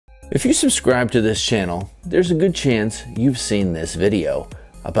If you subscribe to this channel, there's a good chance you've seen this video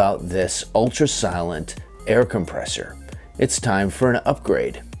about this ultra silent air compressor. It's time for an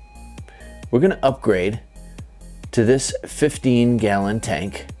upgrade. We're going to upgrade to this 15-gallon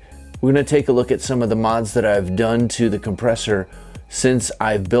tank. We're going to take a look at some of the mods that I've done to the compressor since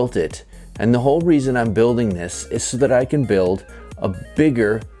I've built it. And the whole reason I'm building this is so that I can build a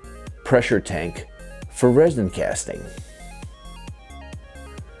bigger pressure tank for resin casting.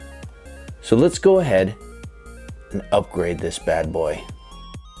 So let's go ahead and upgrade this bad boy.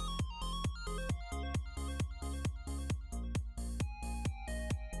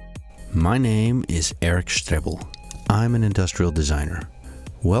 My name is Eric Strebel. I'm an industrial designer.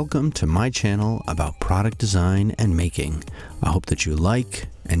 Welcome to my channel about product design and making. I hope that you like,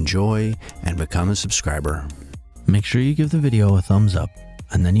 enjoy, and become a subscriber. Make sure you give the video a thumbs up,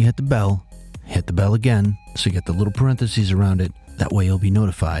 and then you hit the bell again, so you get the little parentheses around it. That way you'll be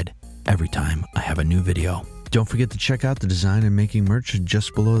notified every time I have a new video. Don't forget to check out the design and making merch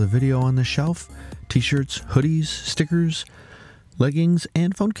just below the video on the shelf. T-shirts, hoodies, stickers, leggings,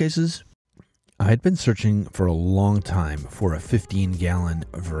 and phone cases. I had been searching for a long time for a 15-gallon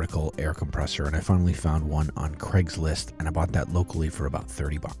vertical air compressor, and I finally found one on Craigslist, and I bought that locally for about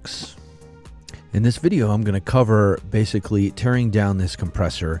 30 bucks. In this video, I'm going to cover basically tearing down this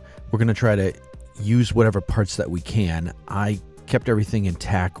compressor. We're going to try to use whatever parts that we can. I kept everything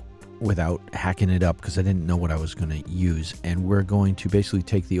intact without hacking it up because I didn't know what I was going to use, and we're going to basically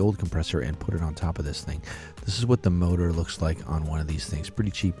take the old compressor and put it on top of this thing. This is what the motor looks like on one of these things. Pretty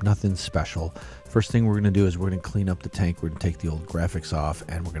cheap, nothing special. First thing we're going to do is we're going to clean up the tank. We're going to take the old graphics off,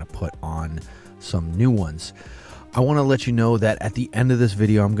 and we're going to put on some new ones. I want to let you know that at the end of this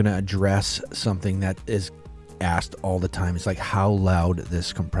video, I'm going to address something that is asked all the time. It's like how loud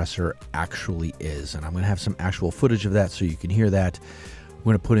this compressor actually is, and I'm going to have some actual footage of that so you can hear that.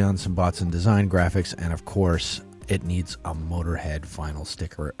 We're going to put on some Botzen Design graphics, and of course, it needs a Motorhead vinyl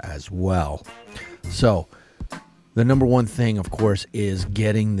sticker as well. So, the number one thing, of course, is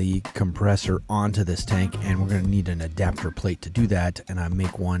getting the compressor onto this tank, and we're going to need an adapter plate to do that, and I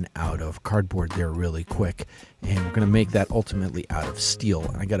make one out of cardboard there really quick, and we're going to make that ultimately out of steel.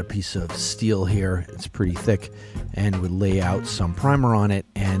 And I got a piece of steel here, it's pretty thick, and we lay out some primer on it,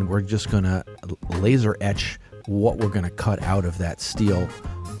 and we're just going to laser etch what we're going to cut out of that steel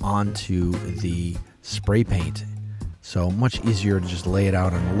onto the spray paint. So much easier to just lay it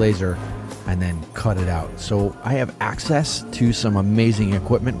out on the laser and then cut it out. So I have access to some amazing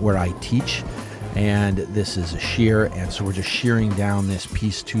equipment where I teach, and this is a shear, and so we're just shearing down this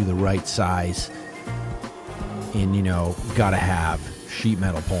piece to the right size. And you know, gotta have sheet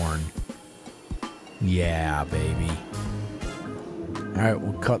metal porn. Yeah, baby. All right,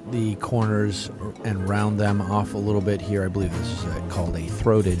 we'll cut the corners and round them off a little bit here. I believe this is called a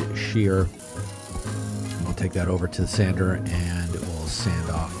throated shear. We'll take that over to the sander, and we'll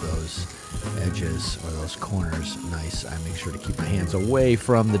sand off those edges or those corners nice. I make sure to keep my hands away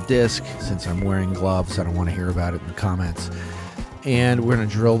from the disc since I'm wearing gloves. I don't want to hear about it in the comments. And we're going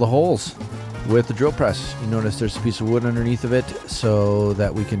to drill the holes with the drill press. You notice there's a piece of wood underneath of it so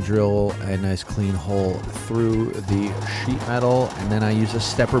that we can drill a nice clean hole through the sheet metal, and then I use a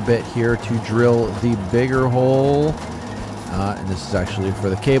stepper bit here to drill the bigger hole, and this is actually for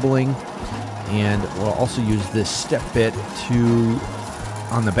the cabling. And we'll also use this step bit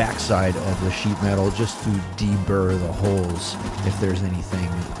on the back side of the sheet metal just to deburr the holes if there's anything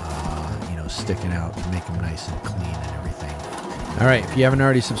sticking out, to make them nice and clean and everything. All right, if you haven't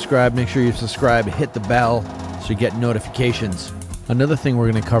already subscribed, make sure you subscribe, hit the bell so you get notifications. Another thing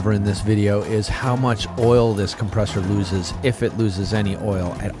we're going to cover in this video is how much oil this compressor loses, if it loses any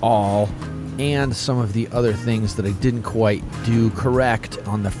oil at all, and some of the other things that I didn't quite do correct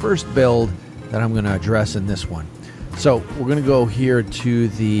on the first build that I'm going to address in this one. So we're going to go here to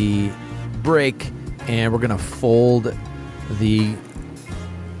the brake, and we're going to fold the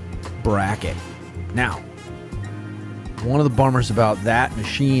bracket. Now, one of the bummers about that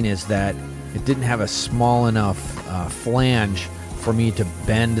machine is that it didn't have a small enough flange for me to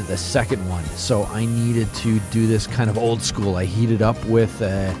bend the second one, so I needed to do this kind of old school. I heat it up with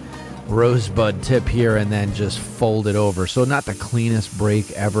a rosebud tip here and then just fold it over. So not the cleanest brake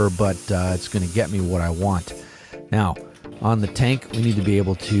ever, but it's going to get me what I want. Now, on the tank, we need to be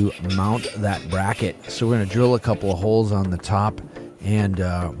able to mount that bracket. So we're going to drill a couple of holes on the top, and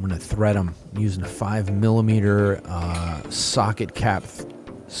I'm going to thread them using a 5mm socket cap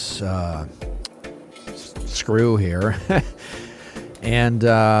screw here. And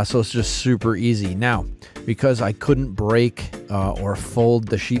so it's just super easy. Now, because I couldn't break or fold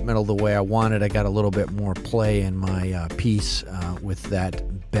the sheet metal the way I wanted, I got a little bit more play in my piece with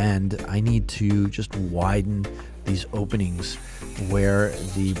that bend, I need to just widen these openings where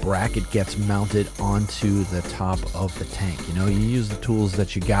the bracket gets mounted onto the top of the tank. You know, you use the tools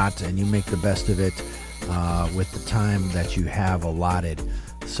that you got and you make the best of it with the time that you have allotted.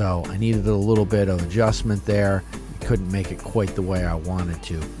 So I needed a little bit of adjustment there. Couldn't make it quite the way I wanted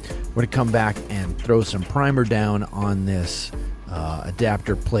to. We're going to come back and throw some primer down on this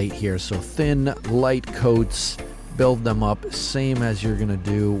adapter plate here. So thin, light coats, build them up, same as you're going to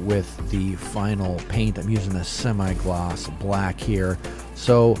do with the final paint. I'm using a semi-gloss black here.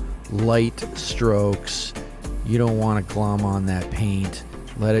 So light strokes. You don't want to glom on that paint.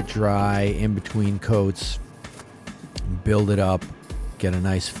 Let it dry in between coats. Build it up. Get a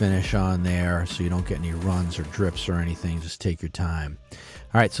nice finish on there so you don't get any runs or drips or anything. Just take your time.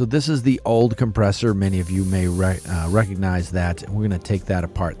 All right, so this is the old compressor. Many of you may recognize that. We're going to take that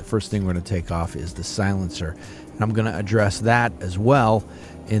apart. The first thing we're going to take off is the silencer. And I'm going to address that as well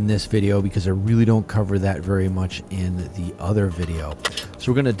in this video because I really don't cover that very much in the other video.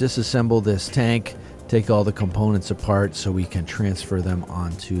 So we're going to disassemble this tank, take all the components apart so we can transfer them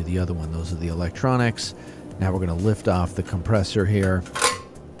onto the other one. Those are the electronics. Now we're going to lift off the compressor here.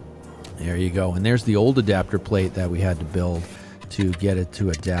 There you go. And there's the old adapter plate that we had to build to get it to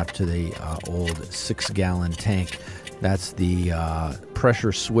adapt to the old 6-gallon tank. That's the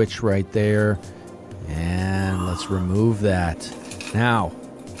pressure switch right there. And let's remove that. Now,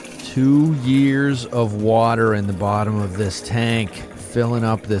 2 years of water in the bottom of this tank, filling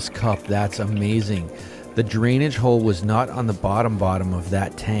up this cup. That's amazing. The drainage hole was not on the bottom of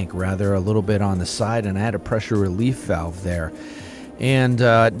that tank, rather a little bit on the side, and I had a pressure relief valve there. And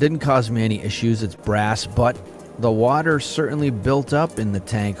it didn't cause me any issues. It's brass, but the water certainly built up in the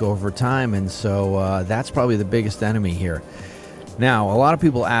tank over time, and so that's probably the biggest enemy here. Now, a lot of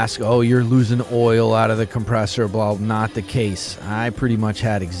people ask, oh, you're losing oil out of the compressor, blah, not the case. I pretty much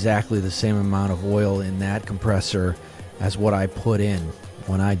had exactly the same amount of oil in that compressor as what I put in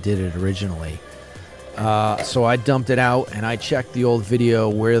when I did it originally. So I dumped it out and I checked the old video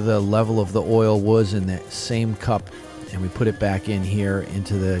where the level of the oil was in that same cup, and we put it back in here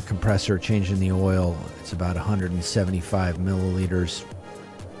into the compressor, changing the oil. It's about 175 milliliters.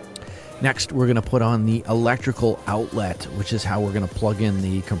 Next, we're going to put on the electrical outlet, which is how we're going to plug in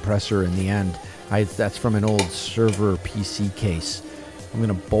the compressor in the end. That's from an old server PC case. I'm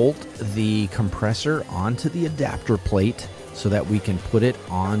going to bolt the compressor onto the adapter plate so that we can put it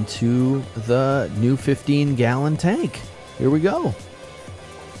onto the new 15-gallon tank. Here we go.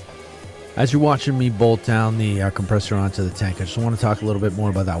 As you're watching me bolt down the compressor onto the tank, I just want to talk a little bit more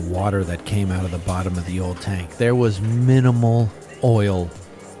about that water that came out of the bottom of the old tank. There was minimal oil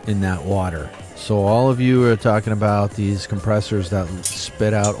in that water. So all of you are talking about these compressors that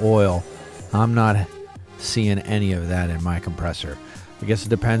spit out oil. I'm not seeing any of that in my compressor. I guess it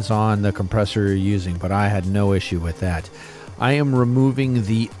depends on the compressor you're using, but I had no issue with that. I am removing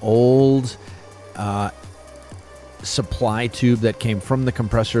the old supply tube that came from the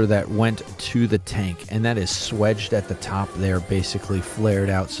compressor that went to the tank, and that is swedged at the top there, basically flared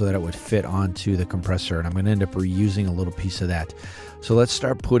out so that it would fit onto the compressor, and I'm going to end up reusing a little piece of that. So let's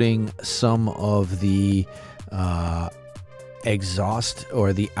start putting some of the exhaust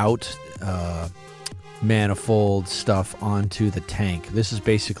or the out manifold stuff onto the tank. This is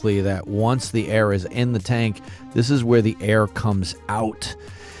basically that once the air is in the tank, this is where the air comes out.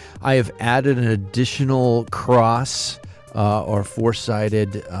 I have added an additional cross or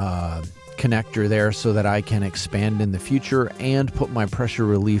four-sided connector there so that I can expand in the future and put my pressure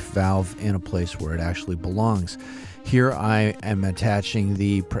relief valve in a place where it actually belongs. Here I am attaching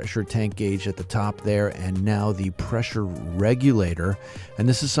the pressure tank gauge at the top there, and now the pressure regulator. And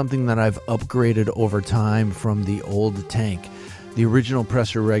this is something that I've upgraded over time from the old tank. The original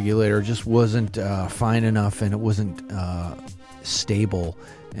pressure regulator just wasn't fine enough, and it wasn't stable,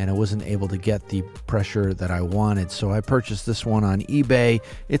 and I wasn't able to get the pressure that I wanted. So I purchased this one on eBay.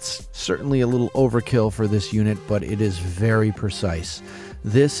 It's certainly a little overkill for this unit, but it is very precise.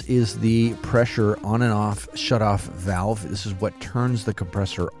 This is the pressure on and off shut-off valve. This is what turns the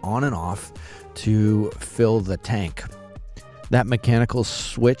compressor on and off to fill the tank. That mechanical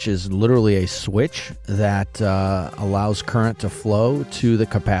switch is literally a switch that allows current to flow to the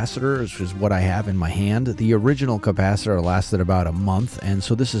capacitor, which is what I have in my hand. The original capacitor lasted about a month, and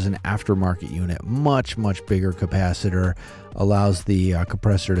so this is an aftermarket unit. Much, much bigger capacitor, allows the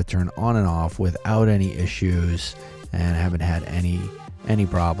compressor to turn on and off without any issues, and I haven't had any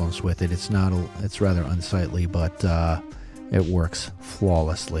problems with it. It's rather unsightly, but it works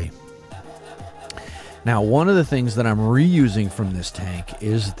flawlessly. Now, one of the things that I'm reusing from this tank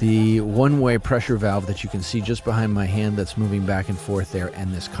is the one-way pressure valve that you can see just behind my hand that's moving back and forth there,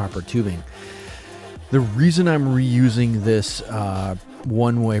 and this copper tubing. The reason I'm reusing this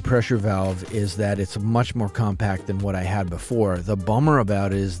one-way pressure valve is that it's much more compact than what I had before. The bummer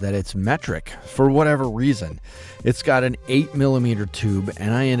about it is that it's metric for whatever reason. It's got an 8mm tube,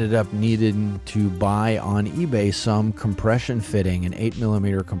 and I ended up needing to buy on eBay some compression fitting, an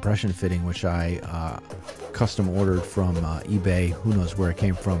 8mm compression fitting, which I custom ordered from eBay. Who knows where it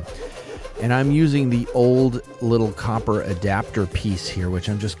came from. And I'm using the old little copper adapter piece here, which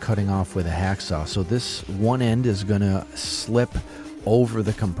I'm just cutting off with a hacksaw. So this one end is going to slip over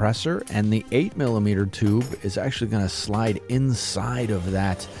the compressor, and the 8mm tube is actually going to slide inside of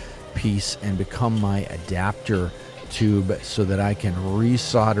that piece and become my adapter tube, so that I can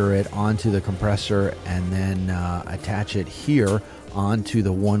resolder it onto the compressor and then attach it here onto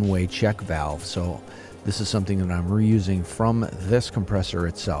the one-way check valve. So this is something that I'm reusing from this compressor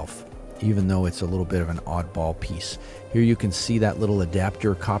itself, even though it's a little bit of an oddball piece. Here you can see that little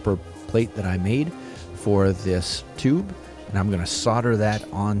adapter copper plate that I made for this tube, and I'm going to solder that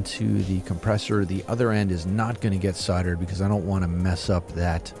onto the compressor. The other end is not going to get soldered because I don't want to mess up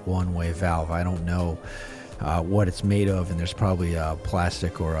that one-way valve. I don't know what it's made of, and there's probably a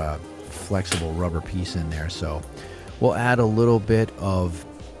plastic or a flexible rubber piece in there. So we'll add a little bit of,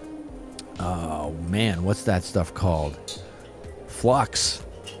 oh man, what's that stuff called? Flux,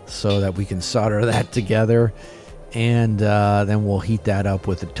 so that we can solder that together, and then we'll heat that up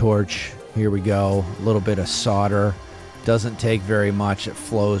with a torch. Here we go, a little bit of solder. Doesn't take very much. It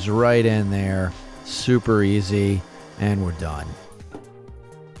flows right in there, super easy, and we're done.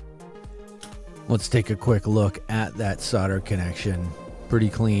 Let's take a quick look at that solder connection. Pretty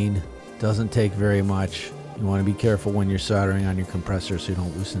clean, doesn't take very much. You want to be careful when you're soldering on your compressor so you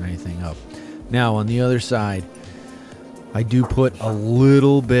don't loosen anything up. Now on the other side, I do put a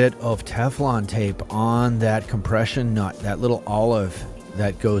little bit of Teflon tape on that compression nut, that little olive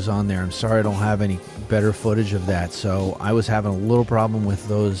that goes on there. I'm sorry I don't have any better footage of that. So I was having a little problem with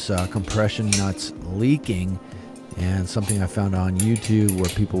those compression nuts leaking, and something I found on YouTube where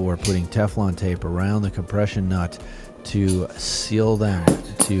people were putting Teflon tape around the compression nut to seal them,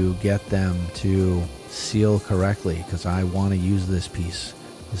 to get them to seal correctly, because I want to use this piece.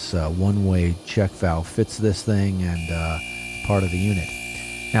 This one-way check valve fits this thing and part of the unit.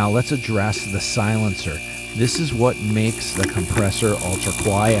 Now let's address the silencer. This is what makes the compressor ultra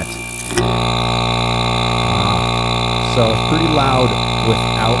quiet. So it's pretty loud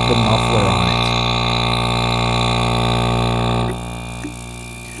without the muffler on it.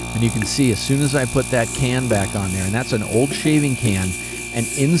 And you can see as soon as I put that can back on there, and that's an old shaving can, and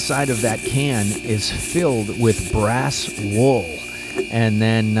inside of that can is filled with brass wool, and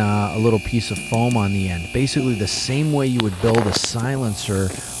then a little piece of foam on the end. Basically the same way you would build a silencer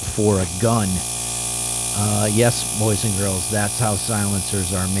for a gun. Yes, boys and girls, that's how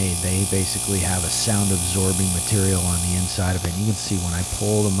silencers are made. They basically have a sound absorbing material on the inside of it. You can see when I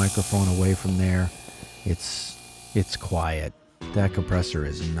pull the microphone away from there, it's quiet. That compressor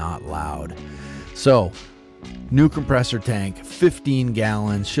is not loud. So, new compressor tank, 15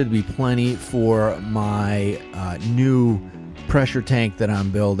 gallons, should be plenty for my new pressure tank that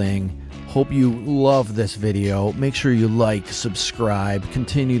I'm building. Hope you love this video. Make sure you like, subscribe,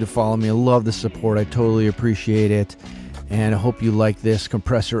 continue to follow me. I love the support. I totally appreciate it. And I hope you like this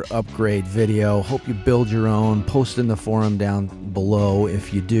compressor upgrade video. Hope you build your own. Post in the forum down below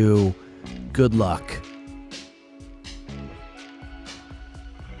if you do. Good luck.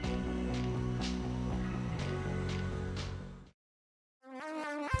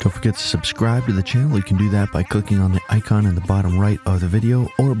 Don't forget to subscribe to the channel. You can do that by clicking on the icon in the bottom right of the video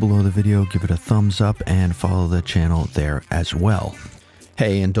or below the video. Give it a thumbs up and follow the channel there as well.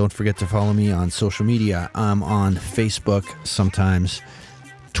 Hey, and don't forget to follow me on social media. I'm on Facebook sometimes,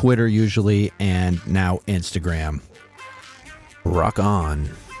 Twitter usually, and now Instagram. Rock on.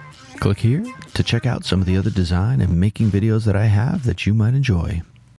 Click here to check out some of the other design and making videos that I have that you might enjoy.